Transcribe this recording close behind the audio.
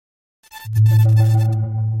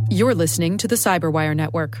You're listening to the Cyberwire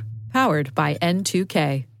Network, powered by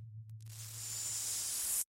N2K.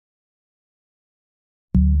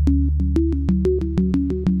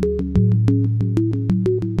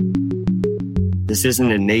 This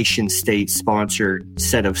isn't a nation-state sponsored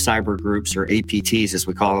set of cyber groups, or APTs as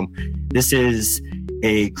we call them. This is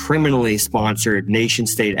a criminally sponsored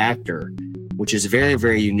nation-state actor, which is very,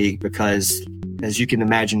 very unique because, as you can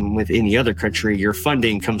imagine with any other country, your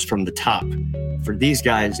funding comes from the top. For these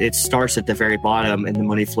guys, it starts at the very bottom and the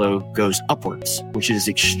money flow goes upwards, which is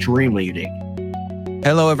extremely unique.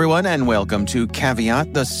 Hello, everyone, and welcome to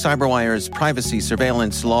Caveat, the CyberWire's privacy,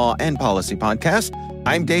 surveillance, law, and policy podcast.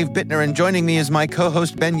 I'm Dave Bittner, and joining me is my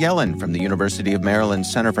co-host Ben Yellen from the University of Maryland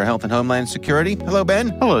Center for Health and Homeland Security. Hello, Ben.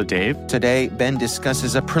 Hello, Dave. Today, Ben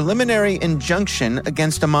discusses a preliminary injunction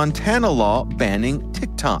against a Montana law banning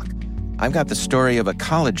TikTok. I've got the story of a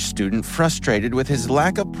college student frustrated with his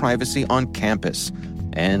lack of privacy on campus.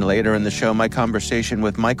 And later in the show, my conversation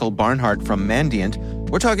with Michael Barnhart from Mandiant.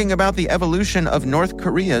 We're talking about the evolution of North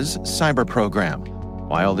Korea's cyber program.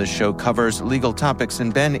 While this show covers legal topics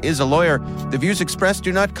and Ben is a lawyer, the views expressed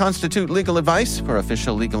do not constitute legal advice. For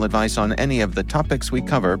official legal advice on any of the topics we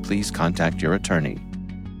cover, please contact your attorney.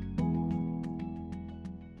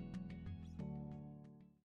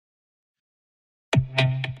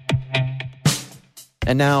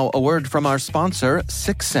 And now, a word from our sponsor,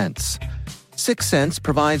 Syxsense. Syxsense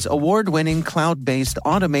provides award-winning cloud-based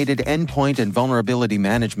automated endpoint and vulnerability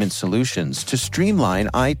management solutions to streamline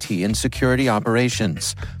IT and security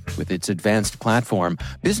operations. With its advanced platform,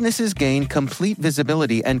 businesses gain complete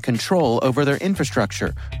visibility and control over their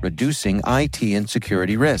infrastructure, reducing IT and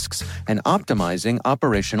security risks and optimizing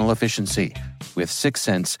operational efficiency. With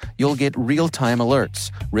Syxsense, you'll get real-time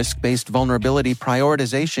alerts, risk-based vulnerability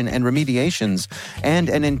prioritization and remediations, and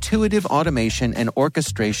an intuitive automation and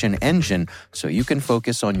orchestration engine so you can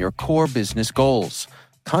focus on your core business goals,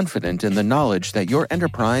 confident in the knowledge that your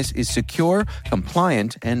enterprise is secure,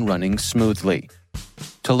 compliant, and running smoothly.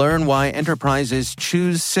 To learn why enterprises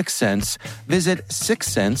choose Syxsense, visit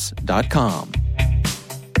syxsense.com.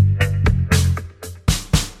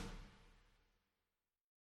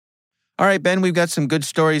 All right, Ben, we've got some good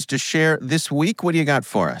stories to share this week. What do you got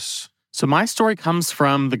for us? So my story comes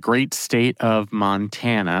from the great state of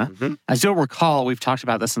Montana. Mm-hmm. As you'll recall, we've talked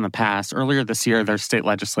about this in the past. Earlier this year, their state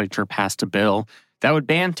legislature passed a bill that would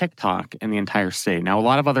ban TikTok in the entire state. Now, a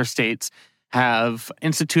lot of other states have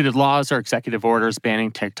instituted laws or executive orders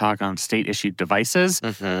banning TikTok on state-issued devices.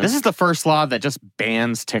 Mm-hmm. This is the first law that just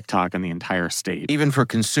bans TikTok in the entire state. Even for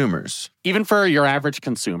consumers? Even for your average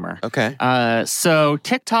consumer. Okay. So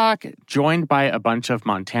TikTok, joined by a bunch of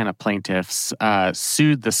Montana plaintiffs,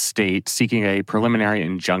 sued the state seeking a preliminary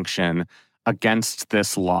injunction against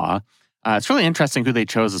this law. It's really interesting who they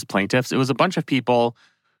chose as plaintiffs. It was a bunch of people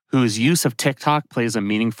whose use of TikTok plays a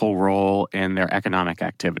meaningful role in their economic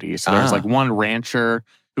activity. So there's like one rancher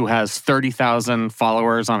who has 30,000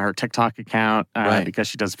 followers on her TikTok account because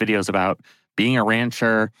she does videos about being a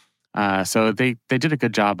rancher. So they did a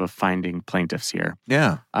good job of finding plaintiffs here.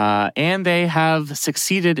 Yeah. And they have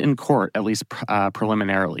succeeded in court, at least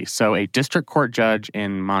preliminarily. So a district court judge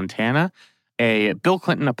in Montana, a Bill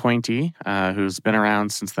Clinton appointee who's been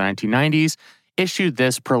around since the 1990s, issued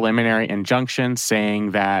this preliminary injunction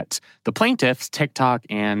saying that the plaintiffs, TikTok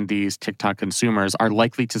and these TikTok consumers, are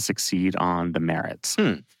likely to succeed on the merits.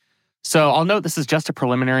 So I'll note this is just a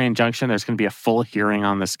preliminary injunction. There's going to be a full hearing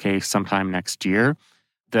on this case sometime next year.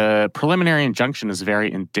 The preliminary injunction is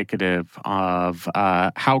very indicative of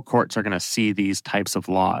how courts are going to see these types of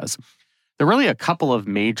laws. There are really a couple of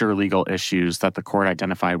major legal issues that the court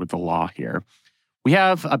identified with the law here. We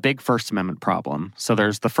have a big First Amendment problem. So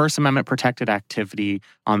there's the First Amendment protected activity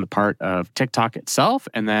on the part of TikTok itself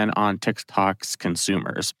and then on TikTok's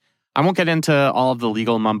consumers. I won't get into all of the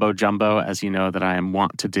legal mumbo jumbo, as you know that I am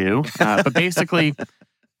wont to do. But basically,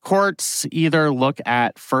 courts either look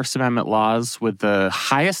at First Amendment laws with the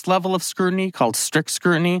highest level of scrutiny, called strict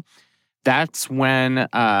scrutiny. That's when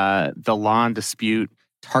the law in dispute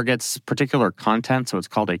targets particular content, so it's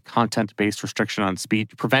called a content-based restriction on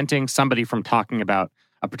speech, preventing somebody from talking about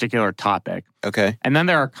a particular topic. Okay. And then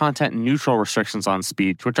there are content-neutral restrictions on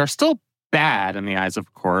speech, which are still bad in the eyes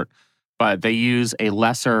of court, but they use a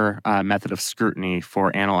lesser method of scrutiny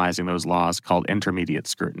for analyzing those laws called intermediate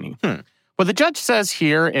scrutiny. What the judge says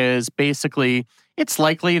here is basically it's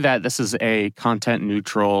likely that this is a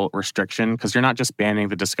content-neutral restriction because you're not just banning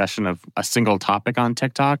the discussion of a single topic on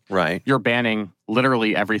TikTok. Right. You're banning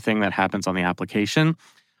literally everything that happens on the application.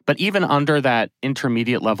 But even under that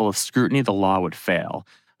intermediate level of scrutiny, the law would fail.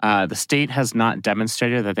 The state has not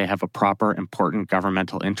demonstrated that they have a proper important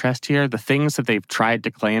governmental interest here. The things that they've tried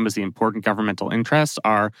to claim as the important governmental interests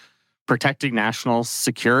are protecting national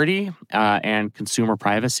security and consumer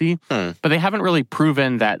privacy, but they haven't really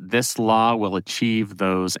proven that this law will achieve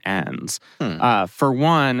those ends. For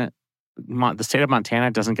one, the state of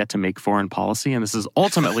Montana doesn't get to make foreign policy, and this is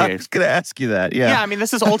ultimately... I was going to ask you that, yeah. I mean,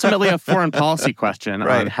 this is ultimately a foreign policy question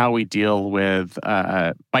Right. on how we deal with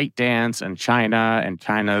ByteDance and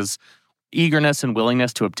China's eagerness and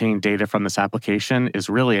willingness to obtain data from this application is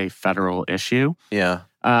really a federal issue. Yeah.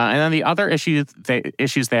 And then the other issues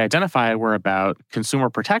they identify were about consumer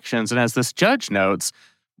protections. And as this judge notes,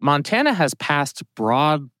 Montana has passed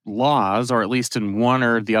broad laws, or at least in one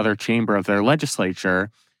or the other chamber of their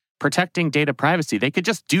legislature, protecting data privacy. They could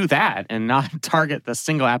just do that and not target the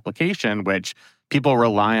single application, which people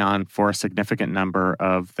rely on for a significant number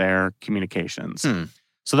of their communications.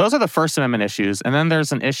 So those are the First Amendment issues. And then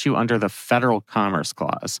there's an issue under the Federal Commerce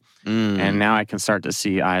Clause. And now I can start to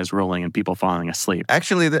see eyes rolling and people falling asleep.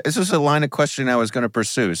 Actually, this is a line of questioning I was going to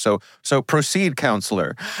pursue. So proceed,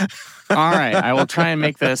 counselor. All right. I will try and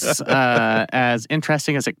make this as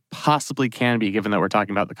interesting as it possibly can be, given that we're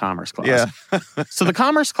talking about the Commerce Clause. Yeah. So the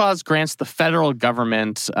Commerce Clause grants the federal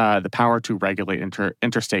government the power to regulate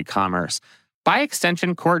interstate commerce. By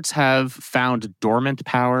extension, courts have found dormant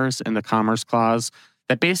powers in the Commerce Clause.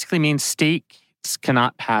 That basically means states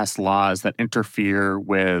cannot pass laws that interfere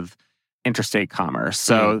with interstate commerce.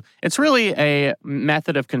 So it's really a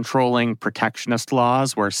method of controlling protectionist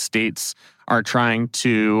laws where states are trying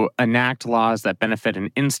to enact laws that benefit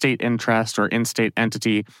an in-state interest or in-state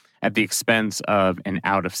entity at the expense of an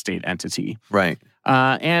out-of-state entity. Right.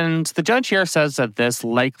 And the judge here says that this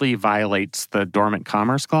likely violates the Dormant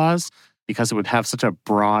Commerce Clause because it would have such a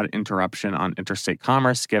broad interruption on interstate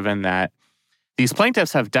commerce, given that these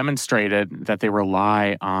plaintiffs have demonstrated that they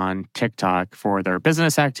rely on TikTok for their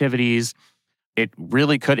business activities. It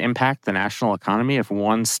really could impact the national economy if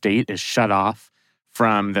one state is shut off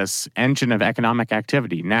from this engine of economic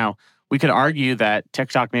activity. Now, we could argue that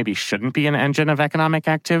TikTok maybe shouldn't be an engine of economic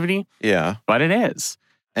activity. Yeah. But it is.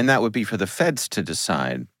 And that would be for the feds to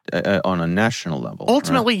decide on a national level.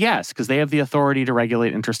 Ultimately, yes, because they have the authority to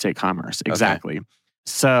regulate interstate commerce. Exactly. Okay.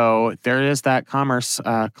 So there is that Commerce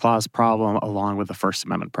Clause problem along with the First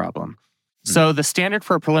Amendment problem. So the standard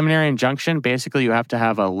for a preliminary injunction, basically you have to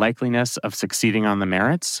have a likeliness of succeeding on the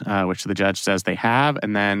merits, which the judge says they have,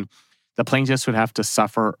 and then the plaintiffs would have to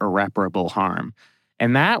suffer irreparable harm.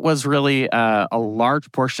 And that was really a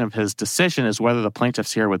large portion of his decision, is whether the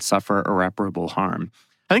plaintiffs here would suffer irreparable harm.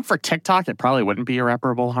 I think for TikTok, it probably wouldn't be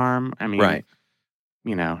irreparable harm. I mean, right.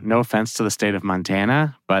 No offense to the state of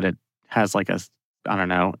Montana, but it has like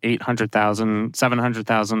 800,000,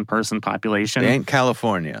 700,000 person population. It ain't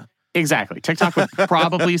California. Exactly. TikTok would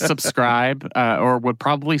probably subscribe or would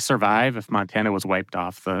probably survive if Montana was wiped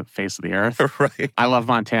off the face of the earth. Right. I love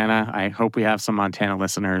Montana. I hope we have some Montana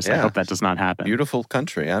listeners. Yeah. I hope that does not happen. Beautiful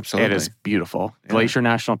country, absolutely. It is beautiful. Yeah. Glacier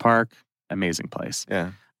National Park, amazing place.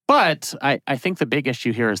 Yeah. But I think the big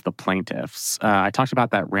issue here is the plaintiffs. I talked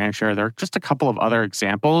about that rancher. There are just a couple of other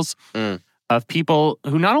examples of people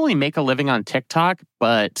who not only make a living on TikTok,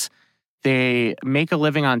 but they make a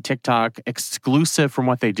living on TikTok exclusive from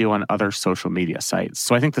what they do on other social media sites.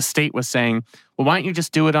 So I think the state was saying, well, why don't you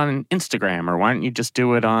just do it on Instagram, or why don't you just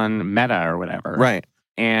do it on Meta or whatever? Right.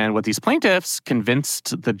 And what these plaintiffs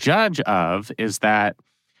convinced the judge of is that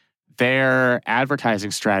their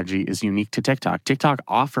advertising strategy is unique to TikTok. TikTok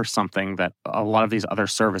offers something that a lot of these other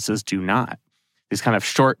services do not. These kind of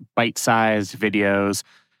short, bite-sized videos,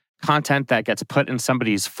 content that gets put in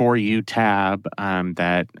somebody's For You tab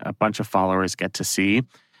that a bunch of followers get to see.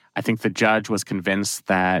 I think the judge was convinced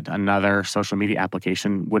that another social media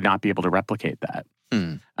application would not be able to replicate that.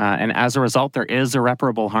 And as a result, there is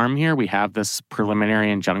irreparable harm here. We have this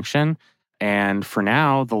preliminary injunction. And for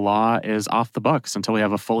now, the law is off the books until we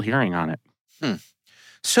have a full hearing on it.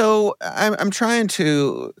 So I'm trying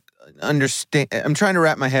to understand. I'm trying to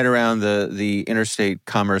wrap my head around the interstate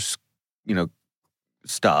commerce,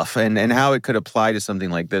 stuff and how it could apply to something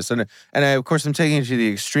like this. And of course, I'm taking it to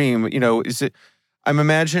the extreme. I'm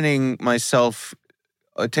imagining myself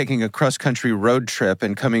taking a cross-country road trip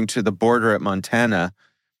and coming to the border at Montana,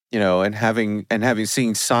 and having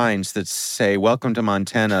seen signs that say "Welcome to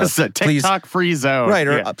Montana." It's a TikTok-free zone, right?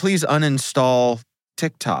 Or please uninstall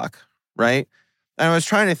TikTok, right? And I was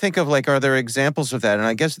trying to think of are there examples of that? And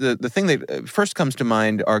I guess the thing that first comes to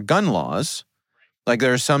mind are gun laws. Like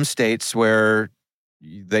there are some states where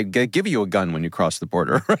they give you a gun when you cross the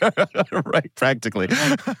border, right? Practically.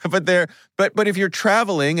 But if you're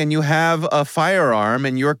traveling and you have a firearm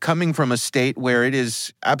and you're coming from a state where it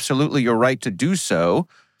is absolutely your right to do so,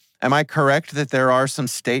 am I correct that there are some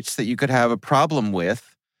states that you could have a problem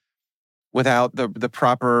with without the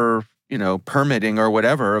proper, permitting or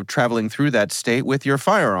whatever of traveling through that state with your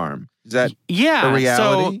firearm? Is that a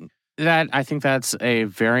reality? So I think that's a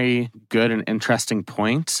very good and interesting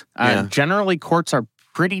point. Yeah. Generally, courts are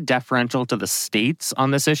pretty deferential to the states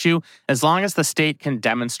on this issue, as long as the state can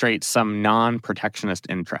demonstrate some non-protectionist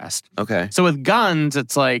interest. Okay. So with guns,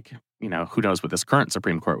 it's like, who knows what this current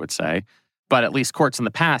Supreme Court would say, but at least courts in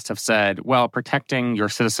the past have said, well, protecting your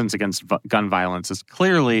citizens against gun violence is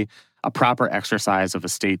clearly a proper exercise of a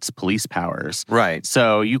state's police powers. Right.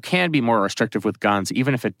 So you can be more restrictive with guns,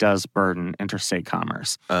 even if it does burden interstate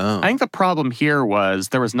commerce. Oh. I think the problem here was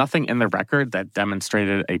there was nothing in the record that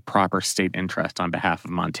demonstrated a proper state interest on behalf of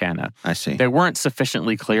Montana. I see. They weren't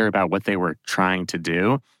sufficiently clear about what they were trying to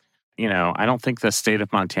do. I don't think the state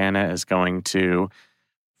of Montana is going to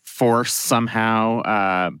force somehow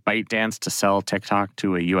ByteDance to sell TikTok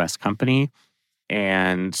to a U.S. company.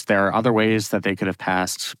 And there are other ways that they could have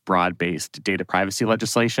passed broad-based data privacy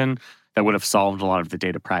legislation that would have solved a lot of the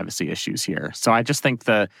data privacy issues here. So I just think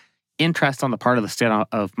the interest on the part of the state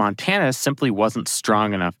of Montana simply wasn't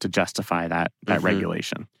strong enough to justify that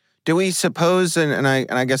regulation. Do we suppose, and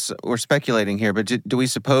I guess we're speculating here, but do we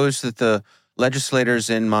suppose that the legislators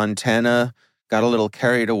in Montana got a little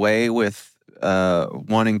carried away with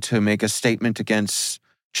wanting to make a statement against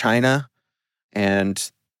China,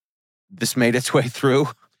 and this made its way through?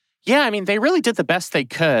 Yeah, they really did the best they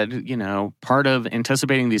could. Part of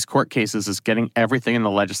anticipating these court cases is getting everything in the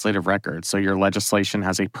legislative record. So your legislation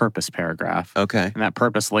has a purpose paragraph. Okay. And that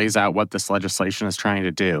purpose lays out what this legislation is trying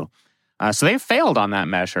to do. So they failed on that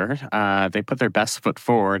measure. They put their best foot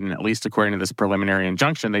forward, and at least according to this preliminary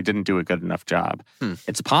injunction, they didn't do a good enough job.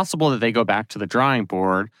 It's possible that they go back to the drawing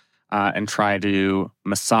board and try to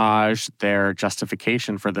massage their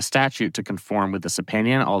justification for the statute to conform with this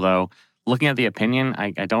opinion. Although, looking at the opinion,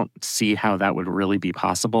 I don't see how that would really be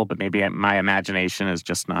possible, but maybe my imagination is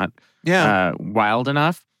just not wild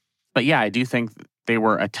enough. But yeah, I do think they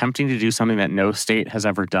were attempting to do something that no state has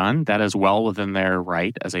ever done. That is well within their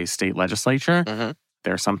right as a state legislature. Mm-hmm.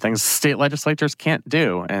 There are some things state legislatures can't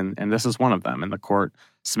do, and this is one of them, and the court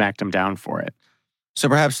smacked them down for it. So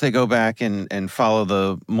perhaps they go back and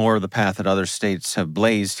follow more of the path that other states have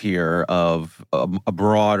blazed here of a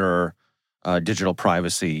broader digital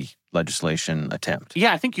privacy legislation attempt.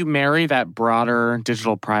 Yeah, I think you marry that broader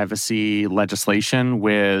digital privacy legislation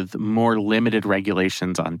with more limited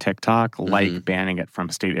regulations on TikTok, like banning it from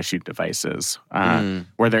state-issued devices,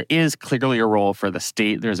 where there is clearly a role for the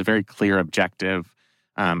state. There's a very clear objective.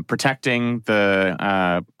 Protecting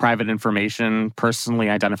the private information, personally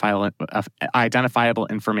identifiable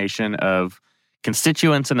information of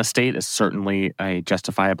constituents in a state is certainly a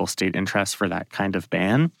justifiable state interest for that kind of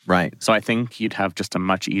ban. Right. So I think you'd have just a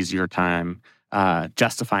much easier time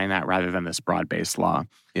justifying that rather than this broad-based law.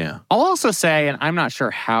 Yeah. I'll also say, and I'm not sure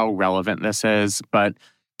how relevant this is, but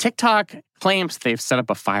TikTok claims they've set up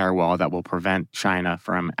a firewall that will prevent China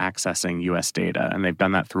from accessing U.S. data, and they've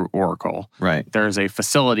done that through Oracle. Right. There's a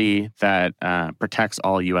facility that protects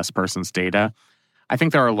all U.S. persons' data. I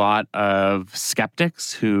think there are a lot of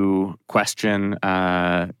skeptics who question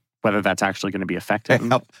whether that's actually going to be effective.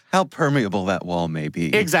 How permeable that wall may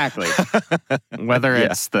be. Exactly. Whether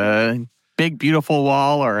it's the big, beautiful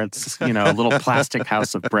wall or it's, a little plastic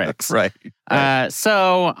house of bricks. Right.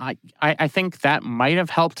 So I think that might have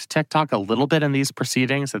helped TikTok a little bit in these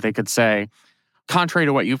proceedings, that they could say, contrary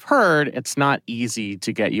to what you've heard, it's not easy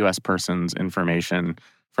to get U.S. persons' information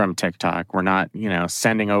from TikTok. We're not,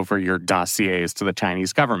 sending over your dossiers to the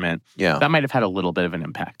Chinese government. Yeah. That might have had a little bit of an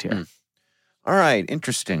impact here. All right.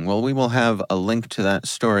 Interesting. Well, we will have a link to that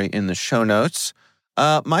story in the show notes.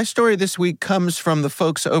 My story this week comes from the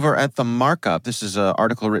folks over at The Markup. This is an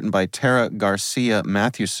article written by Tara Garcia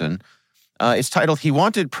Mathewson. It's titled, "He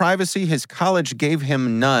Wanted Privacy, His College Gave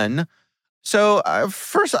Him None." So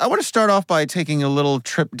first, I want to start off by taking a little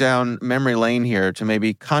trip down memory lane here to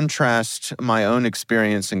maybe contrast my own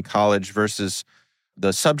experience in college versus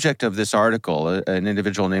the subject of this article, an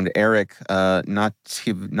individual named Eric Natividad,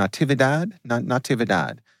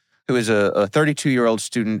 who is a 32-year-old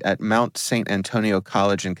student at Mount St. Antonio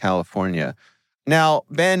College in California. Now,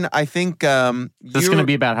 Ben, I think This is going to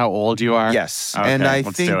be about how old you are? Yes. Okay, and I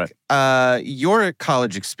let's do think your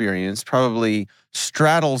college experience probably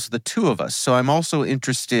straddles the two of us. So I'm also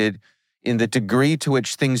interested in the degree to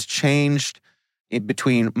which things changed in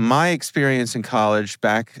between my experience in college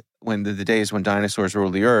back when the days when dinosaurs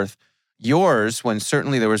ruled the earth. Yours, when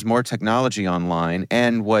certainly there was more technology online,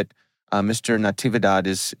 and what Mr. Natividad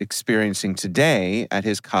is experiencing today at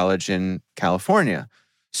his college in California.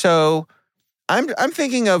 So I'm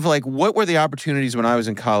thinking of like, what were the opportunities when I was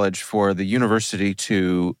in college for the university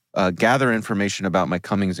to gather information about my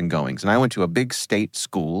comings and goings? And I went to a big state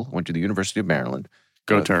school, went to the University of Maryland.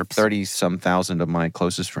 Go Terps. 30-some thousand of my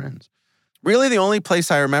closest friends. Really the only place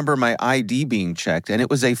I remember my ID being checked, and it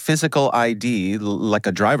was a physical ID, like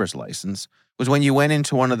a driver's license, was when you went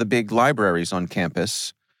into one of the big libraries on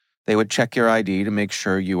campus. They would check your ID to make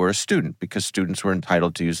sure you were a student, because students were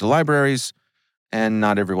entitled to use the libraries, and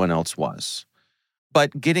not everyone else was.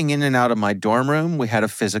 But getting in and out of my dorm room, we had a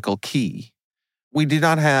physical key. We did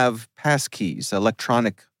not have pass keys,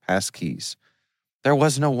 electronic pass keys. There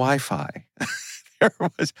was no Wi-Fi.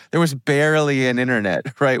 There was barely an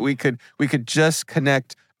internet, right? We could just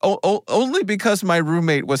connect only because my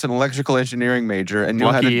roommate was an electrical engineering major and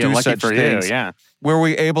knew how to do such things. Yeah. Were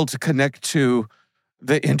we able to connect to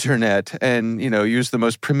the internet and, use the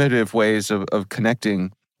most primitive ways of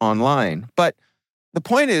connecting online? But the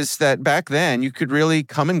point is that back then you could really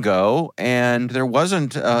come and go, and there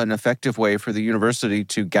wasn't an effective way for the university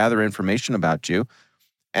to gather information about you.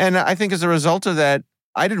 And I think as a result of that,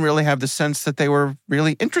 I didn't really have the sense that they were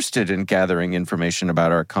really interested in gathering information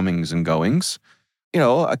about our comings and goings.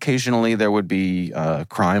 Occasionally there would be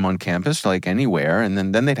crime on campus, like anywhere, and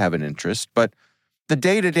then they'd have an interest. But the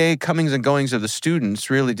day-to-day comings and goings of the students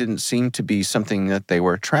really didn't seem to be something that they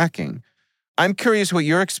were tracking. I'm curious what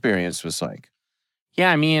your experience was like.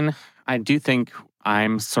 Yeah, I mean, I do think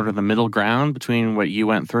I'm sort of the middle ground between what you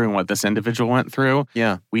went through and what this individual went through.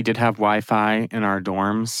 Yeah. We did have Wi-Fi in our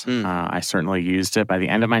dorms. I certainly used it. By the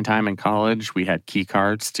end of my time in college, we had key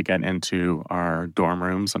cards to get into our dorm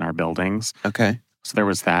rooms and our buildings. Okay. So there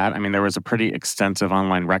was that. I mean, there was a pretty extensive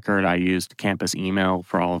online record. I used campus email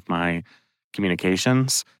for all of my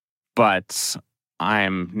communications, but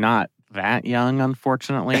I'm not that young,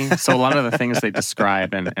 unfortunately. So a lot of the things they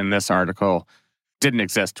describe in this article didn't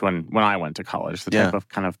exist when I went to college. The type of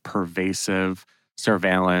kind of pervasive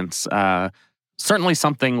surveillance. Certainly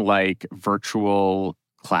something like virtual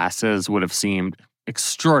classes would have seemed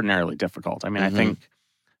extraordinarily difficult. I mean, I think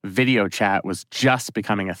video chat was just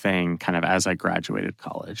becoming a thing kind of as I graduated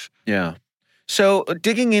college. Yeah. So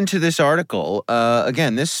digging into this article,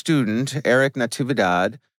 again, this student, Eric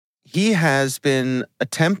Natividad, he has been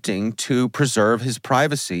attempting to preserve his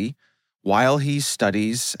privacy while he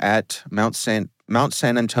studies at Mount San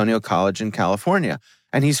Antonio College in California.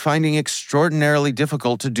 And he's finding extraordinarily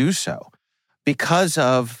difficult to do so because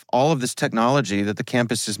of all of this technology that the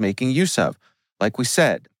campus is making use of. Like we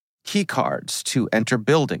said, key cards to enter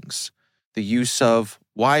buildings, the use of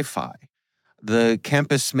Wi-Fi. The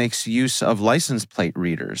campus makes use of license plate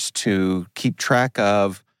readers to keep track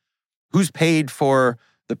of who's paid for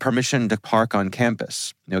the permission to park on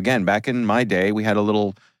campus. Again, back in my day, we had a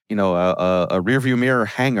little a rearview mirror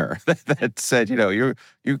hanger that said,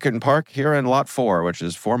 you can park here in lot 4, which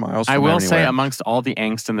is 4 miles from anywhere. I will anywhere. say, amongst all the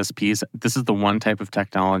angst in this piece, this is the one type of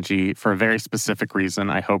technology for a very specific reason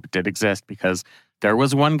I hope did exist, because there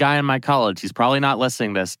was one guy in my college, he's probably not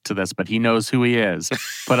listening to this, but he knows who he is,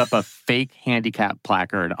 put up a fake handicap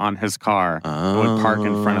placard on his car that would park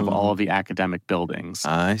in front of all of the academic buildings.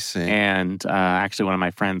 I see. And actually, one of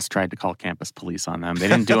my friends tried to call campus police on them. They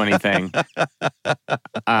didn't do anything.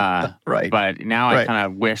 Right. But now I kind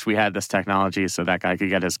of wish we had this technology so that guy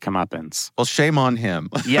could get his comeuppance. Well, shame on him.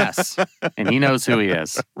 Yes. And he knows who he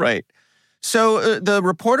is. Right. So the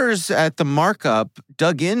reporters at the Markup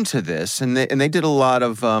dug into this, and they did a lot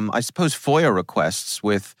of, I suppose, FOIA requests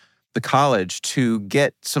with the college to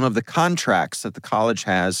get some of the contracts that the college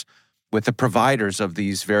has with the providers of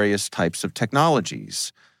these various types of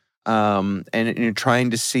technologies, and you're trying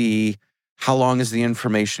to see how long is the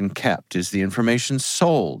information kept? Is the information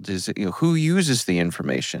sold? Is it, who uses the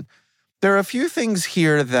information? There are a few things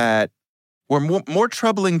here that were more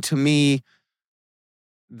troubling to me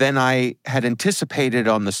than I had anticipated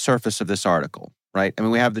on the surface of this article, right? I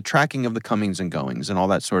mean, we have the tracking of the comings and goings and all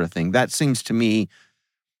that sort of thing. That seems to me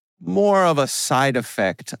more of a side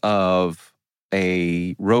effect of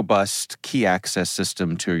a robust key access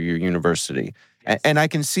system to your university. Yes. And I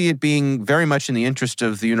can see it being very much in the interest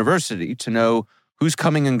of the university to know who's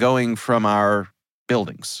coming and going from our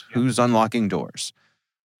buildings, who's unlocking doors.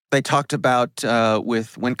 They talked about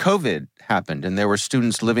when COVID happened and there were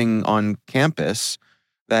students living on campus,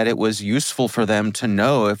 that it was useful for them to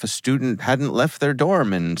know if a student hadn't left their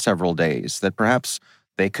dorm in several days, that perhaps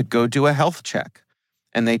they could go do a health check.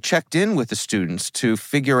 And they checked in with the students to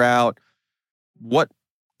figure out what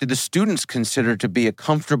did the students consider to be a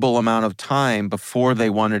comfortable amount of time before they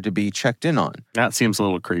wanted to be checked in on? That seems a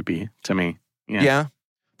little creepy to me. Yeah.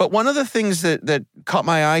 But one of the things that caught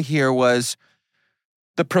my eye here was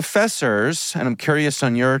the professors, and I'm curious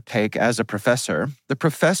on your take as a professor, the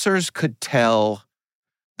professors could tell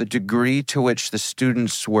the degree to which the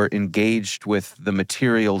students were engaged with the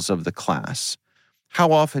materials of the class.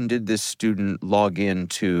 How often did this student log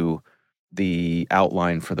into the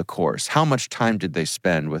outline for the course? How much time did they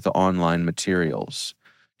spend with the online materials?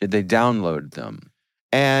 Did they download them?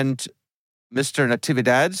 And Mr.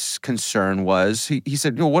 Natividad's concern was, he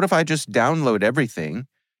said, what if I just download everything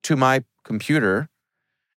to my computer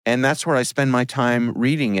and that's where I spend my time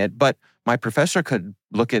reading it? But my professor could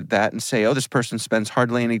look at that and say, this person spends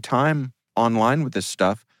hardly any time online with this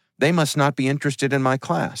stuff. They must not be interested in my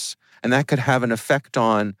class. And that could have an effect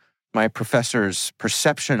on my professor's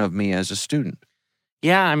perception of me as a student.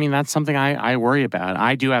 Yeah, I mean, that's something I worry about.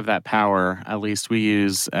 I do have that power. At least we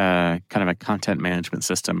use kind of a content management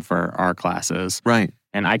system for our classes. Right.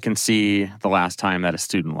 And I can see the last time that a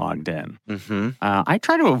student logged in. Mm-hmm. I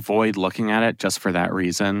try to avoid looking at it just for that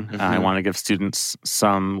reason. Mm-hmm. I want to give students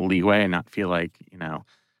some leeway and not feel like,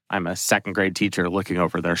 I'm a second grade teacher looking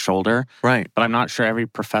over their shoulder. Right. But I'm not sure every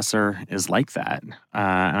professor is like that.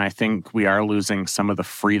 And I think we are losing some of the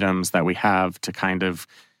freedoms that we have to kind of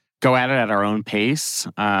go at it at our own pace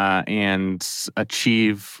and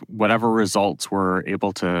achieve whatever results we're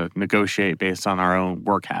able to negotiate based on our own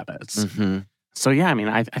work habits. Mm-hmm. So, yeah, I mean,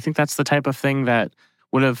 I think that's the type of thing that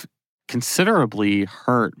would have considerably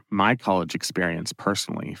hurt my college experience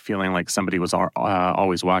personally, feeling like somebody was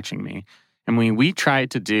always watching me. And we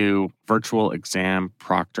tried to do virtual exam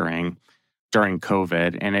proctoring during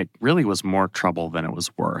COVID, and it really was more trouble than it was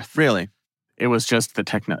worth. Really? It was just the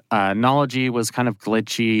technology was kind of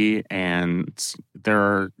glitchy, and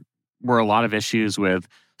there were a lot of issues with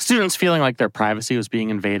students feeling like their privacy was being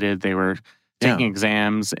invaded. They were taking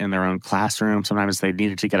exams in their own classroom. Sometimes they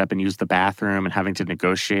needed to get up and use the bathroom and having to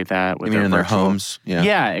negotiate that with their homes.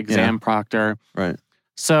 Yeah, exam proctor. Right.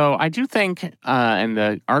 So I do think, and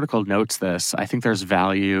the article notes this, I think there's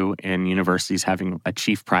value in universities having a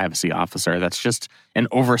chief privacy officer that's just an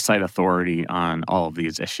oversight authority on all of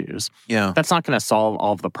these issues. Yeah. That's not going to solve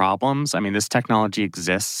all of the problems. I mean, this technology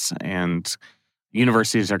exists and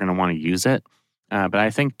universities are going to want to use it. But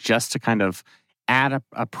I think just to kind of add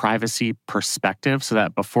a privacy perspective so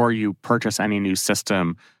that before you purchase any new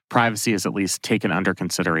system, privacy is at least taken under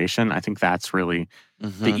consideration. I think that's really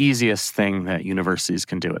the easiest thing that universities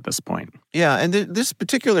can do at this point. Yeah, and this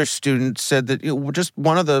particular student said that just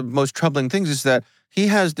one of the most troubling things is that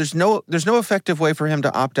there's no effective way for him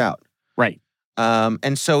to opt out. Right.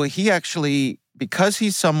 And so he actually, because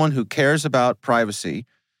he's someone who cares about privacy,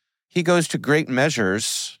 he goes to great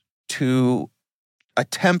measures to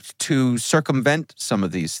attempt to circumvent some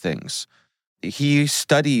of these things. He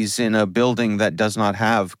studies in a building that does not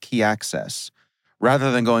have key access,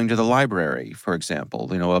 rather than going to the library, for example,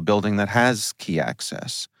 a building that has key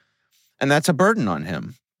access. And that's a burden on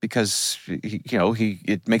him because,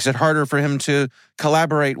 it makes it harder for him to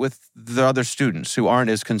collaborate with the other students who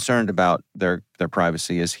aren't as concerned about their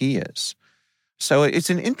privacy as he is. So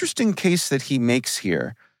it's an interesting case that he makes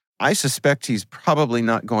here. I suspect he's probably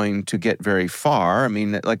not going to get very far. I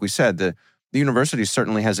mean, like we said, the university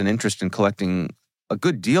certainly has an interest in collecting a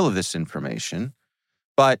good deal of this information,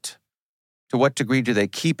 but to what degree do they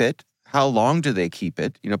keep it? How long do they keep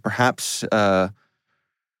it? Perhaps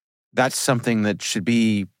that's something that should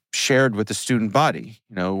be shared with the student body.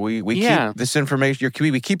 We keep this information.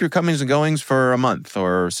 We keep your comings and goings for a month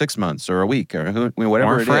or 6 months or a week or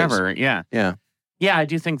whatever it is. Or forever, yeah. Yeah. Yeah, I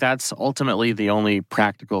do think that's ultimately the only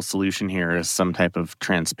practical solution here is some type of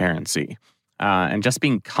transparency. And just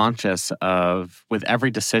being conscious of, with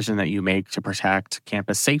every decision that you make to protect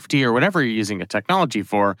campus safety or whatever you're using a technology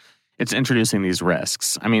for, it's introducing these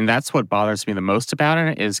risks. I mean, that's what bothers me the most about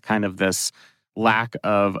it is kind of this lack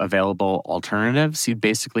of available alternatives. You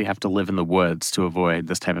basically have to live in the woods to avoid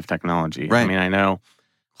this type of technology. Right. I mean, I know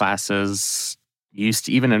classes used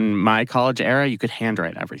to, even in my college era, you could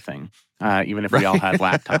handwrite everything. Even if we all had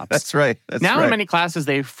laptops. That's right. Now in many classes,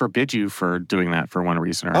 they forbid you for doing that for one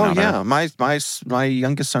reason or another. Oh, yeah. My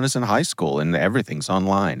youngest son is in high school, and everything's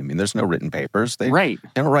online. I mean, there's no written papers. They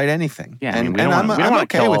don't write anything. Yeah, and we don't want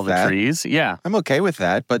to kill all the trees. Yeah. I'm okay with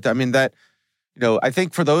that. But, I mean, that, I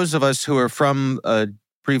think for those of us who are from a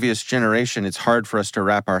previous generation, it's hard for us to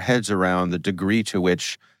wrap our heads around the degree to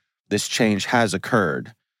which this change has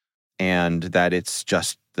occurred and that it's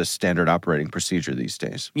just the standard operating procedure these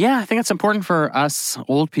days. Yeah, I think it's important for us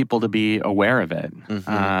old people to be aware of it.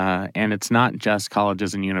 And it's not just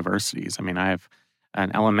colleges and universities. I mean, I have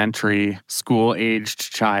an elementary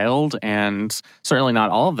school-aged child, and certainly not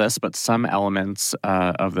all of this, but some elements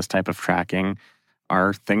of this type of tracking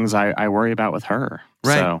are things I worry about with her.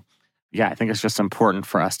 Right. So, yeah, I think it's just important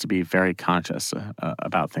for us to be very conscious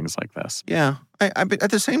about things like this. Yeah. But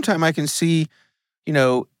at the same time, I can see,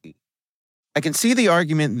 I can see the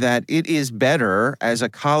argument that it is better as a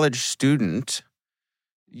college student.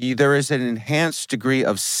 There is an enhanced degree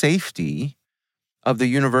of safety of the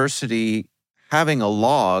university having a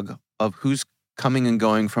log of who's coming and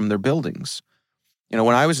going from their buildings.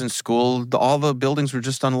 When I was in school, all the buildings were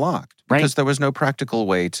just unlocked because there was no practical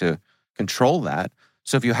way to control that.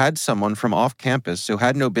 So if you had someone from off campus who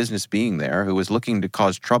had no business being there, who was looking to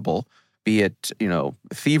cause trouble, be it,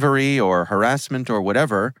 thievery or harassment or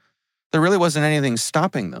whatever, there really wasn't anything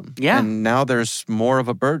stopping them. Yeah. And now there's more of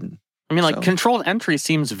a burden. I mean, controlled entry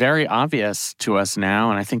seems very obvious to us now.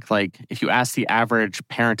 And I think, if you ask the average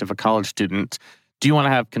parent of a college student, do you want to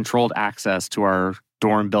have controlled access to our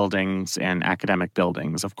dorm buildings and academic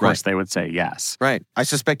buildings? Of course, they would say yes. Right. I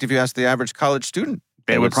suspect if you ask the average college student,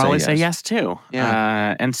 they would probably say yes too.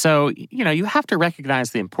 Yeah. And so, you have to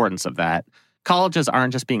recognize the importance of that. Colleges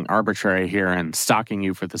aren't just being arbitrary here and stalking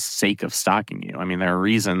you for the sake of stalking you. I mean, there are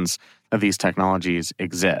reasons that these technologies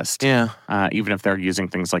exist, even if they're using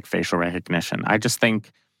things like facial recognition. I just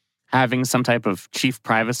think having some type of chief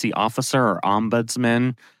privacy officer or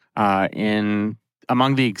ombudsman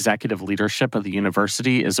among the executive leadership of the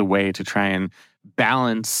university is a way to try and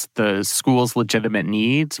balance the school's legitimate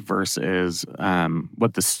needs versus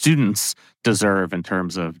what the students deserve in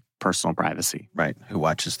terms of personal privacy. Right. Who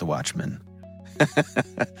watches the Watchmen?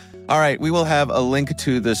 All right. We will have a link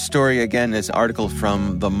to the story again, this article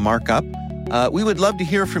from The Markup. We would love to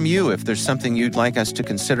hear from you. If there's something you'd like us to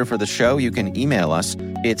consider for the show, you can email us.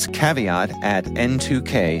 It's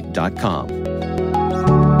caveat@n2k.com.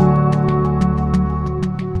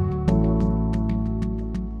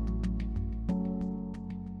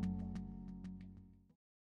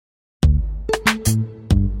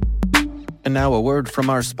 And now a word from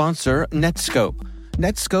our sponsor, Netskope.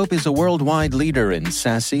 Netskope is a worldwide leader in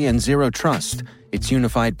SASE and Zero Trust. Its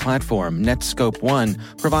unified platform, Netskope One,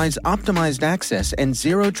 provides optimized access and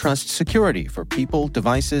Zero Trust security for people,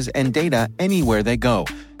 devices, and data anywhere they go,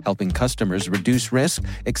 helping customers reduce risk,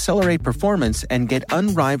 accelerate performance, and get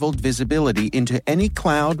unrivaled visibility into any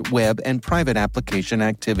cloud, web, and private application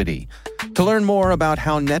activity. To learn more about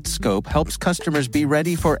how Netskope helps customers be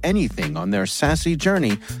ready for anything on their SASE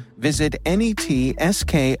journey, visit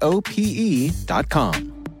netskope.com.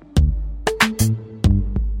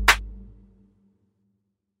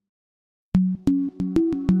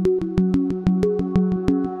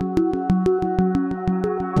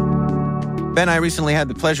 Ben, I recently had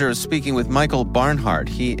the pleasure of speaking with Michael Barnhart.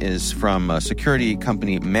 He is from security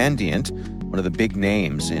company Mandiant, one of the big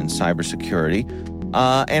names in cybersecurity.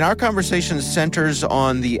 And our conversation centers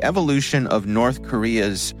on the evolution of North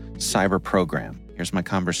Korea's cyber program. Here's my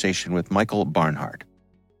conversation with Michael Barnhart.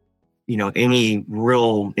 Any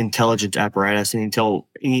real intelligence apparatus, any intel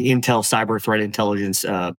cyber threat intelligence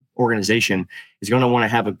organization is going to want to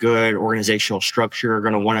have a good organizational structure,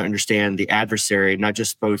 going to want to understand the adversary, not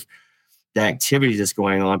just both the activities that's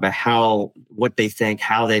going on, but what they think,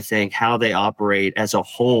 how they operate as a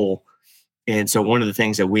whole. And so one of the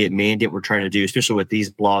things that we at Mandiant we're trying to do, especially with these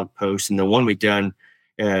blog posts, and the one we've done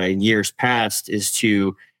in years past, is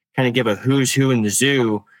to kind of give a who's who in the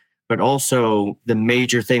zoo. But also the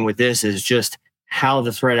major thing with this is just how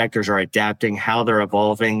the threat actors are adapting, how they're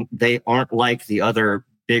evolving. They aren't like the other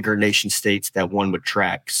bigger nation states that one would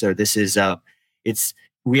track. So this is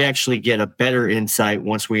we actually get a better insight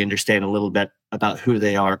once we understand a little bit about who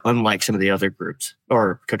they are, unlike some of the other groups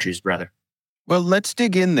or countries, rather. Well, let's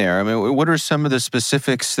dig in there. I mean, what are some of the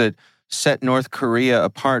specifics that set North Korea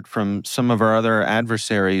apart from some of our other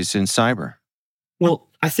adversaries in cyber? Well,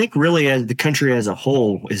 I think really as the country as a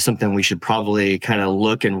whole is something we should probably kind of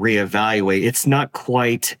look and reevaluate. It's not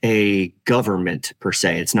quite a government per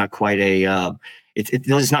se. It's not quite it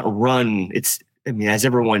does not run. As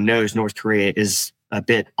everyone knows, North Korea is a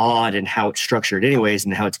bit odd in how it's structured anyways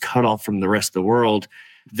and how it's cut off from the rest of the world.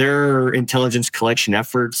 Their intelligence collection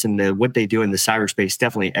efforts and what they do in the cyberspace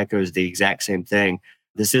definitely echoes the exact same thing.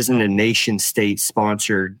 This isn't a nation state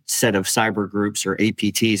sponsored set of cyber groups, or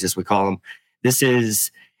APTs as we call them. This is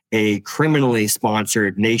a criminally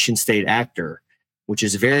sponsored nation state actor, which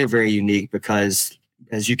is very, very unique because,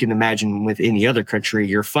 as you can imagine with any other country,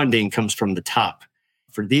 your funding comes from the top.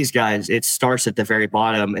 For these guys, it starts at the very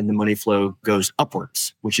bottom and the money flow goes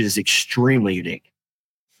upwards, which is extremely unique.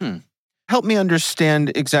 Help me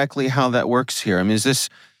understand exactly how that works here. I mean, is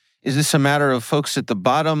Is this a matter of folks at the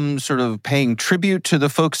bottom sort of paying tribute to the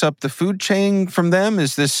folks up the food chain from them?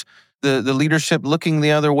 Is this the leadership looking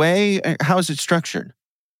the other way? How is it structured?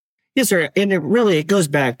 Yes, sir. And it goes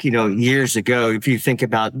back, years ago. If you think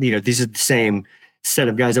about, these are the same set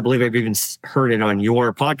of guys. I believe I've even heard it on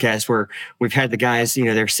your podcast where we've had the guys,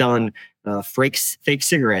 they're selling fake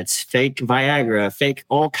cigarettes, fake Viagra, fake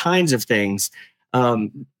all kinds of things.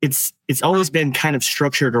 It's always been kind of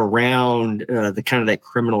structured around the kind of that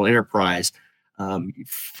criminal enterprise.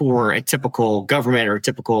 For a typical government or a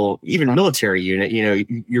typical even military unit,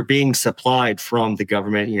 you're being supplied from the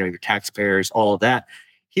government, your taxpayers, all of that.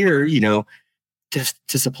 Here, just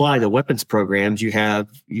to supply the weapons programs, you have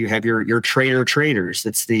your trader traders.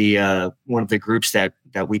 That's the one of the groups that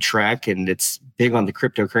we track, and it's big on the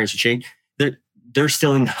cryptocurrency chain. They're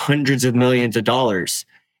stealing hundreds of millions of dollars,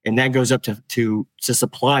 and that goes up to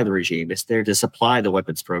supply the regime. It's there to supply the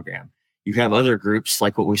weapons program. You have other groups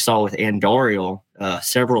like what we saw with Andariel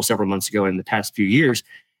several months ago in the past few years.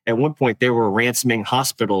 At one point, they were ransoming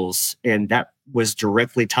hospitals, and that was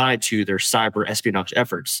directly tied to their cyber espionage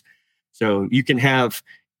efforts. So you can have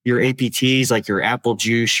your APTs like your Apple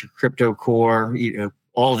Juice, your Crypto Core,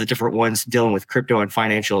 all of the different ones dealing with crypto and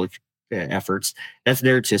financial efforts. That's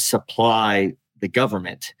there to supply the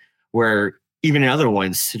government. Where even other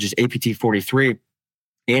ones, such as APT 43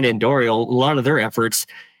 and Andariel, a lot of their efforts,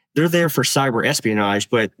 they're there for cyber espionage,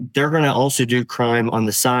 but they're going to also do crime on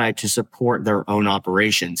the side to support their own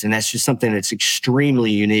operations. And that's just something that's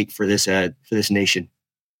extremely unique for this nation.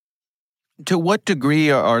 To what degree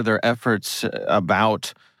are there efforts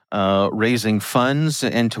about raising funds,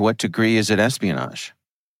 and to what degree is it espionage?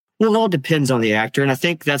 Well, it all depends on the actor. And I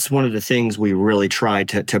think that's one of the things we really tried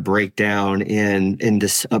to break down in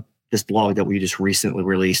this blog that we just recently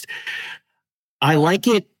released. I like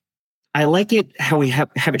it how we have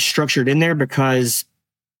it structured in there because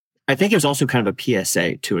I think it was also kind of a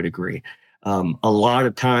PSA to a degree. A lot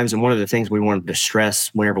of times, and one of the things we wanted to stress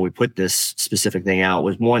whenever we put this specific thing out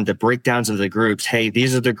was, one, the breakdowns of the groups. Hey,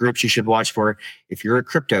 these are the groups you should watch for if you're a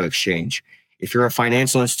crypto exchange. If you're a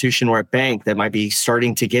financial institution or a bank that might be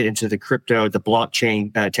starting to get into the crypto, the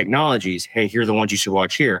blockchain technologies, hey, here are the ones you should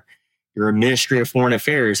watch here. You're a Ministry of Foreign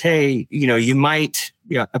Affairs. Hey,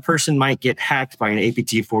 a person might get hacked by an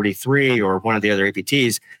APT 43 or one of the other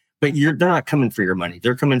APTs, but they're not coming for your money.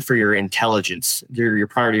 They're coming for your intelligence. They're your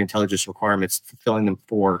priority intelligence requirements, fulfilling them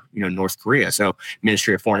for, North Korea. So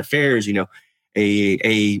Ministry of Foreign Affairs,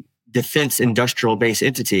 a defense industrial base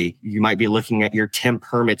entity, you might be looking at your TEM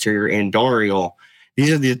permits or your Andariel.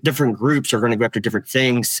 These are the different groups are going to go after different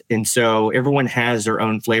things. And so everyone has their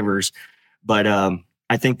own flavors. But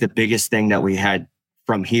I think the biggest thing that we had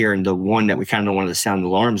from here, and the one that we kind of wanted to sound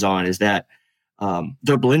alarms on, is that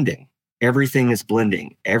they're blending. Everything is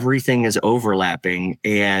blending. Everything is overlapping.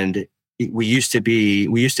 And we used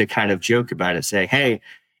to kind of joke about it, say, hey,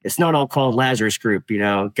 it's not all called Lazarus Group.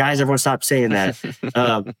 Guys, everyone stop saying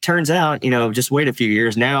that. Turns out, just wait a few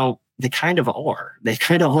years. Now they kind of are. They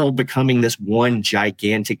kind of all becoming this one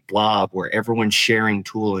gigantic blob where everyone's sharing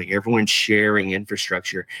tooling, everyone's sharing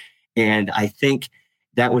infrastructure. And I think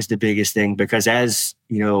that was the biggest thing, because as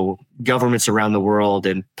governments around the world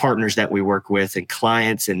and partners that we work with and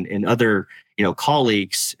clients and other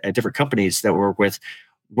colleagues at different companies that we work with,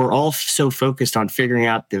 we're all so focused on figuring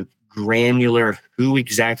out the granular who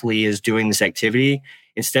exactly is doing this activity,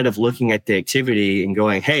 instead of looking at the activity and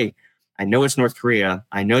going, hey, I know it's North Korea.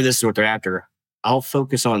 I know this is what they're after. I'll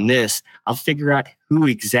focus on this. I'll figure out who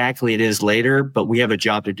exactly it is later, but we have a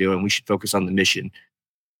job to do and we should focus on the mission.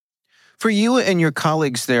 For you and your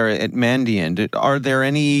colleagues there at Mandiant, are there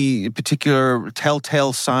any particular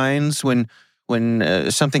telltale signs when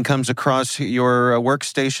something comes across your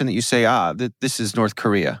workstation that you say, this is North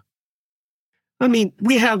Korea? I mean,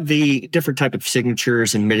 we have the different type of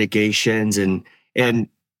signatures and mitigations, and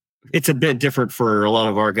it's a bit different for a lot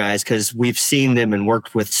of our guys because we've seen them and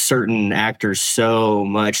worked with certain actors so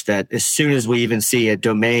much that as soon as we even see a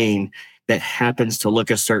domain that happens to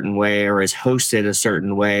look a certain way or is hosted a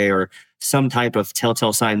certain way or some type of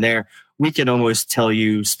telltale sign there, we can almost tell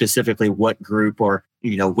you specifically what group or,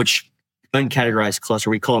 which uncategorized cluster.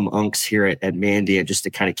 We call them UNCs here at Mandiant just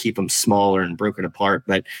to kind of keep them smaller and broken apart.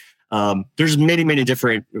 But there's many, many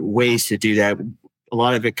different ways to do that. A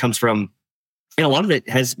lot of it comes from, and a lot of it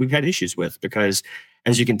we've had issues with, because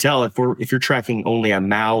as you can tell, if you're tracking only a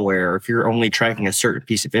malware, if you're only tracking a certain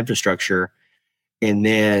piece of infrastructure, and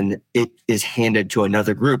then it is handed to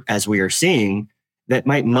another group, as we are seeing, that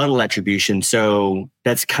might muddle attribution. So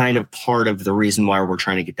that's kind of part of the reason why we're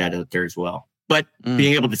trying to get that out there as well. But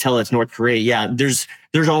being able to tell it's North Korea, there's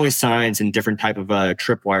always signs and different type of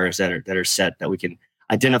tripwires that are set that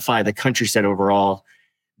identify the country set overall,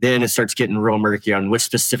 then it starts getting real murky on which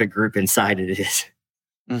specific group inside it is.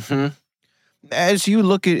 Mm-hmm. As you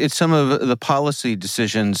look at some of the policy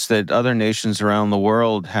decisions that other nations around the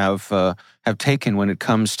world have taken when it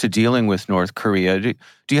comes to dealing with North Korea,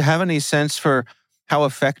 do you have any sense for how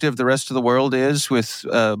effective the rest of the world is with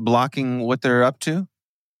blocking what they're up to?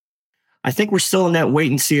 I think we're still in that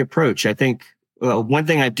wait and see approach. I think one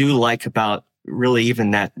thing I do like about really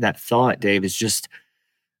even that thought, Dave, is just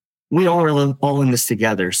we all are all in this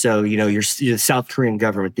together. So, your South Korean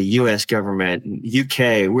government, the U.S. government,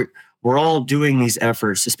 UK, we're all doing these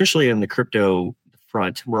efforts, especially in the crypto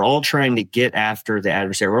front. We're all trying to get after the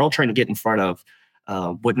adversary. We're all trying to get in front of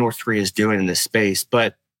what North Korea is doing in this space.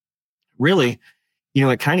 But really,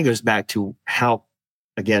 it kind of goes back to how,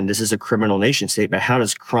 again, this is a criminal nation state, but how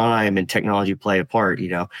does crime and technology play a part?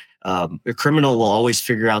 A criminal will always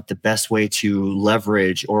figure out the best way to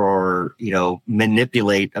leverage or,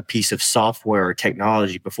 manipulate a piece of software or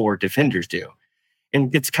technology before defenders do.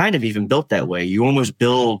 And it's kind of even built that way. You almost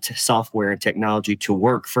build software and technology to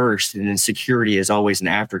work first, and then security is always an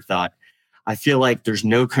afterthought. I feel like there's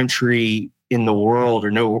no country in the world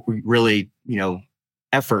or no really,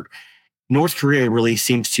 effort. North Korea really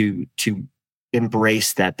seems to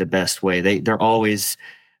embrace that the best way. They're always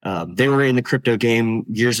they were in the crypto game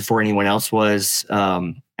years before anyone else was.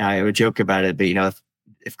 I would joke about it, but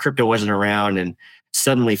if crypto wasn't around and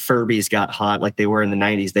suddenly Furbies got hot like they were in the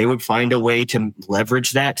 90s, they would find a way to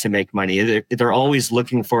leverage that to make money. They're always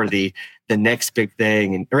looking for the next big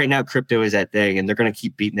thing. And right now, crypto is that thing, and they're going to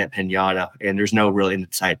keep beating that pinata. And there's no real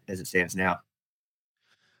insight as it stands now.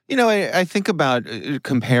 I think about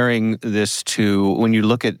comparing this to when you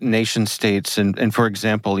look at nation states and for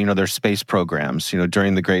example, their space programs,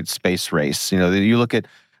 during the Great Space Race. You look at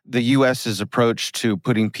the U.S.'s approach to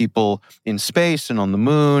putting people in space and on the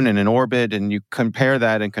moon and in orbit, and you compare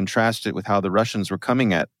that and contrast it with how the Russians were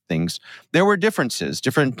coming at things. There were differences,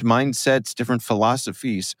 different mindsets, different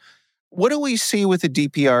philosophies. What do we see with the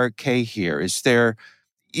DPRK here?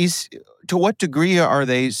 To what degree are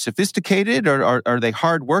they sophisticated, or are they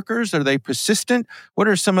hard workers? Are they persistent? What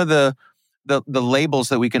are some of the labels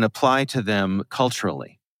that we can apply to them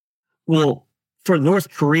culturally? Well, for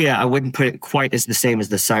North Korea, I wouldn't put it quite as the same as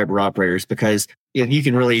the cyber operators, because you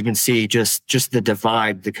can really even see just the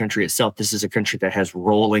divide, the country itself. This is a country that has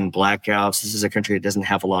rolling blackouts. This is a country that doesn't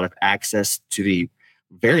have a lot of access to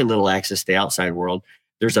very little access to the outside world.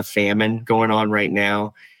 There's a famine going on right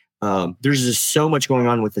now. There's just so much going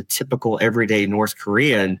on with the typical everyday North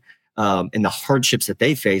Korean and the hardships that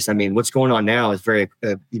they face. I mean, what's going on now is very,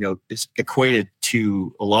 is equated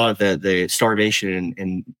to a lot of the starvation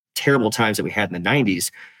and terrible times that we had in the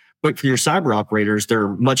 90s. But for your cyber operators, they're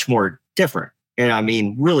much more different. And I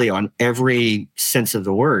mean, really on every sense of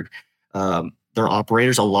the word, their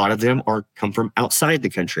operators, a lot of them come from outside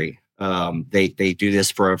the country. They do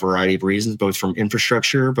this for a variety of reasons, both from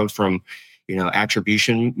infrastructure, both from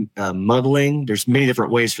attribution, muddling. There's many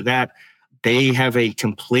different ways for that. They have a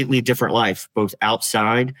completely different life, both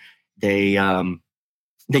outside. They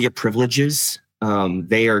get privileges.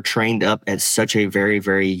 They are trained up at such a very,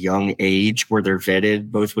 very young age where they're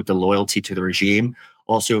vetted both with the loyalty to the regime,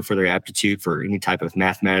 also for their aptitude for any type of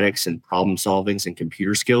mathematics and problem solvings and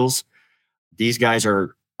computer skills. These guys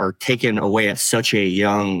are taken away at such a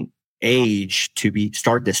young age to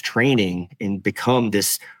start this training and become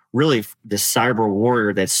this cyber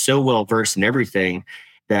warrior that's so well versed in everything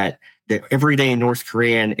that the everyday North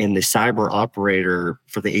Korean and the cyber operator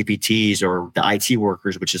for the APTs or the IT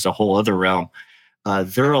workers, which is a whole other realm,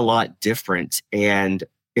 they're a lot different. And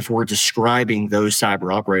if we're describing those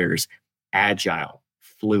cyber operators, agile,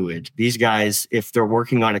 fluid, these guys, if they're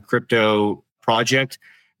working on a crypto project,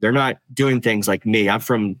 they're not doing things like me. I'm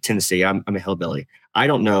from Tennessee. I'm a hillbilly. I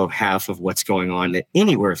don't know half of what's going on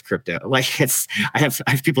anywhere with crypto. I have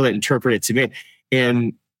people that interpret it to me.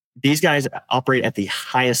 And these guys operate at the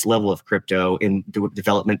highest level of crypto in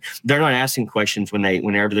development. They're not asking questions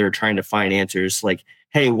whenever they're trying to find answers like,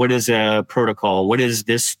 hey, what is a protocol? What is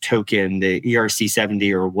this token, the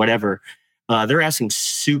ERC70 or whatever? They're asking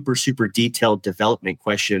super, super detailed development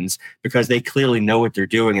questions because they clearly know what they're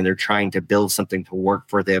doing and they're trying to build something to work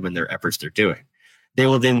for them and their efforts they're doing. They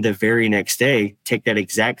will then the very next day take that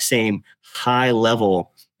exact same high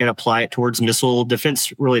level and apply it towards missile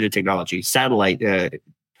defense related technology, satellite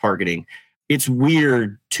targeting. It's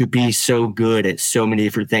weird to be so good at so many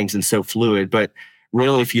different things and so fluid. But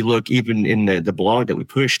really, if you look even in the blog that we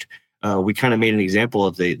pushed, we kind of made an example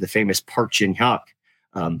of the famous Park Jin-hyuk.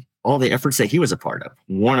 All the efforts that he was a part of,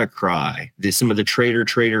 WannaCry, some of the trader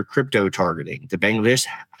crypto targeting, the Bangladesh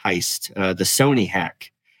heist, the Sony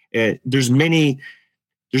hack. There's many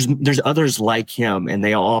there's others like him, and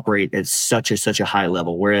they all operate at such a high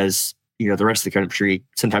level. Whereas, the rest of the country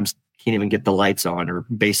sometimes can't even get the lights on or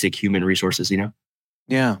basic human resources,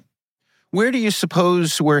 Yeah. Where do you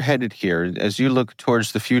suppose we're headed here as you look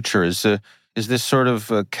towards the future? Is this sort of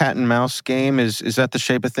a cat and mouse game? Is that the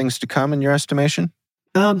shape of things to come in your estimation?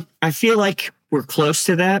 I feel like we're close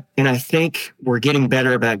to that, and I think we're getting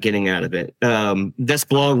better about getting out of it. This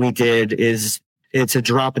blog we did it's a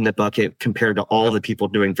drop in the bucket compared to all the people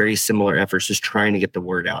doing very similar efforts, just trying to get the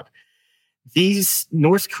word out. These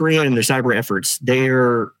North Korea and their cyber efforts,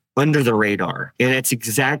 they're under the radar, and it's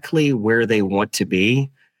exactly where they want to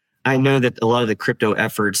be. I know that a lot of the crypto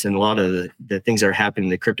efforts and a lot of the things that are happening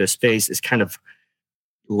in the crypto space is kind of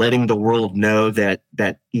letting the world know that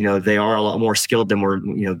they are a lot more skilled than we're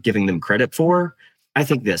giving them credit for. I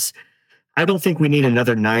think I don't think we need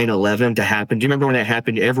another 9/11 to happen. Do you remember when that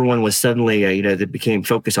happened? Everyone was suddenly, they became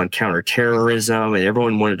focused on counterterrorism, and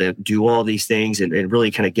everyone wanted to do all these things and really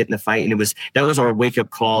kind of get in the fight. And that was our wake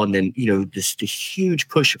up call. And then, this huge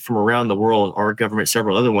push from around the world, our government,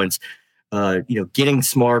 several other ones, getting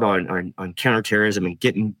smart on counterterrorism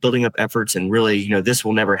and building up efforts. And really, this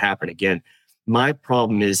will never happen again. My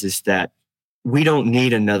problem is that we don't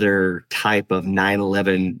need another type of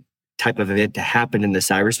 9/11 type of event to happen in the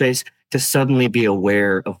cyberspace to suddenly be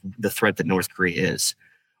aware of the threat that North Korea is.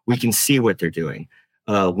 We can see what they're doing.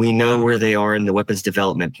 We know where they are in the weapons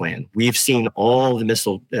development plan. We've seen all the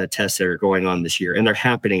missile tests that are going on this year, and they're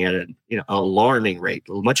happening at an alarming rate,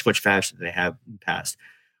 much, much faster than they have in the past.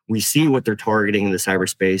 We see what they're targeting in the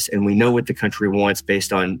cyberspace, and we know what the country wants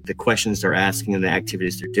based on the questions they're asking and the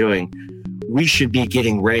activities they're doing. We should be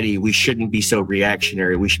getting ready. We shouldn't be so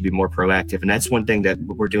reactionary. We should be more proactive. And that's one thing that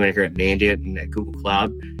we're doing here at Mandiant and at Google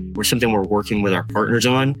Cloud. Something we're working with our partners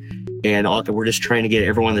on. And we're just trying to get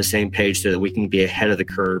everyone on the same page so that we can be ahead of the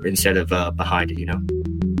curve instead of behind it,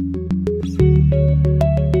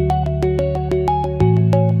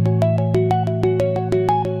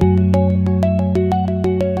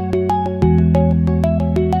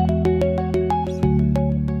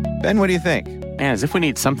 Ben, what do you think? Man, as if we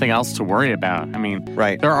need something else to worry about. I mean,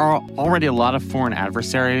 right. There are already a lot of foreign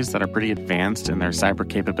adversaries that are pretty advanced in their cyber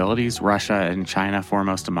capabilities, Russia and China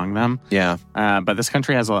foremost among them. Yeah. But this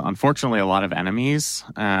country has, unfortunately, a lot of enemies,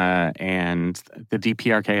 and the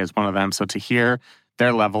DPRK is one of them. So to hear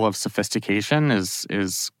their level of sophistication is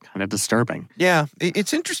kind of disturbing. Yeah.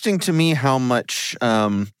 It's interesting to me how much,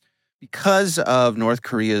 because of North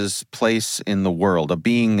Korea's place in the world, of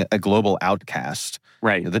being a global outcast,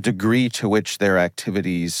 right, the degree to which their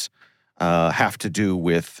activities have to do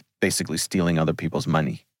with basically stealing other people's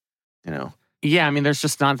money, Yeah, I mean, there's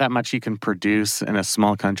just not that much you can produce in a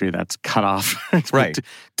small country that's cut off right.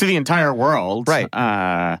 to the entire world. Right.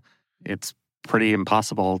 It's pretty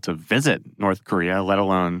impossible to visit North Korea, let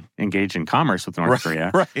alone engage in commerce with North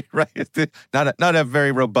Korea. Right. Not a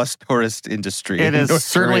very robust tourist industry. It is North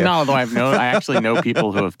certainly Korea. not, although I actually know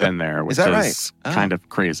people who have been there, which is kind of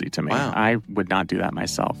crazy to me. Wow. I would not do that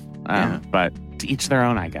myself. But to each their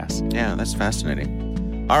own, I guess. Yeah, that's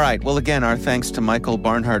fascinating. All right. Well, again, our thanks to Michael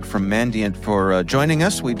Barnhart from Mandiant for joining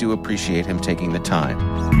us. We do appreciate him taking the time.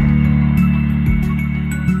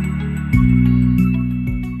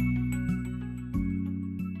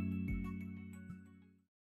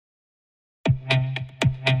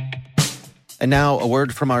 And now, a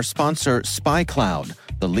word from our sponsor, SpyCloud,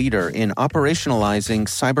 the leader in operationalizing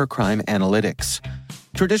cybercrime analytics.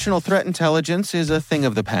 Traditional threat intelligence is a thing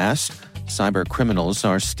of the past. Cyber criminals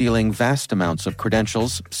are stealing vast amounts of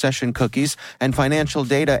credentials, session cookies, and financial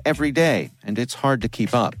data every day, and it's hard to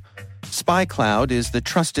keep up. SpyCloud is the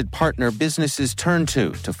trusted partner businesses turn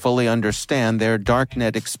to fully understand their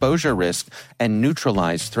darknet exposure risk and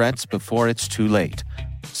neutralize threats before it's too late.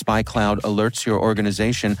 SpyCloud alerts your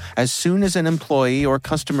organization as soon as an employee or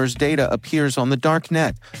customer's data appears on the dark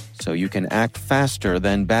net, so you can act faster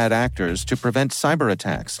than bad actors to prevent cyber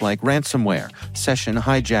attacks like ransomware, session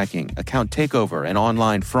hijacking, account takeover, and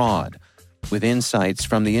online fraud. With insights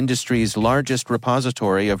from the industry's largest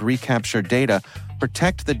repository of recaptured data,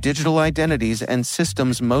 protect the digital identities and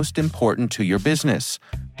systems most important to your business.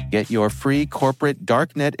 Get your free corporate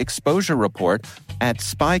darknet exposure report at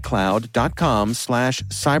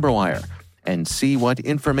spycloud.com/cyberwire and see what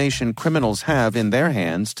information criminals have in their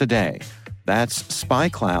hands today. That's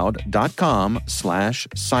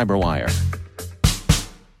spycloud.com/cyberwire.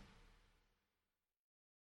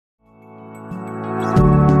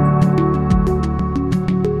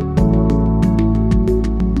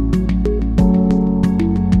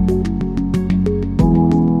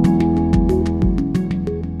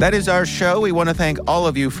 That is our show. We want to thank all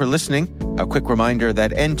of you for listening. A quick reminder that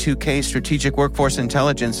N2K Strategic Workforce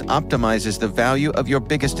Intelligence optimizes the value of your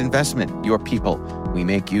biggest investment, your people. We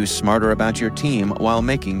make you smarter about your team while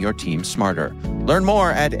making your team smarter. Learn more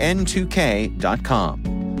at n2k.com.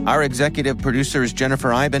 Our executive producer is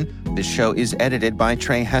Jennifer Eiben. This show is edited by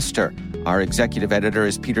Trey Hester. Our executive editor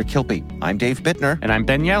is Peter Kilpe. I'm Dave Bittner. And I'm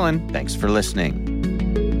Ben Yellen. Thanks for listening.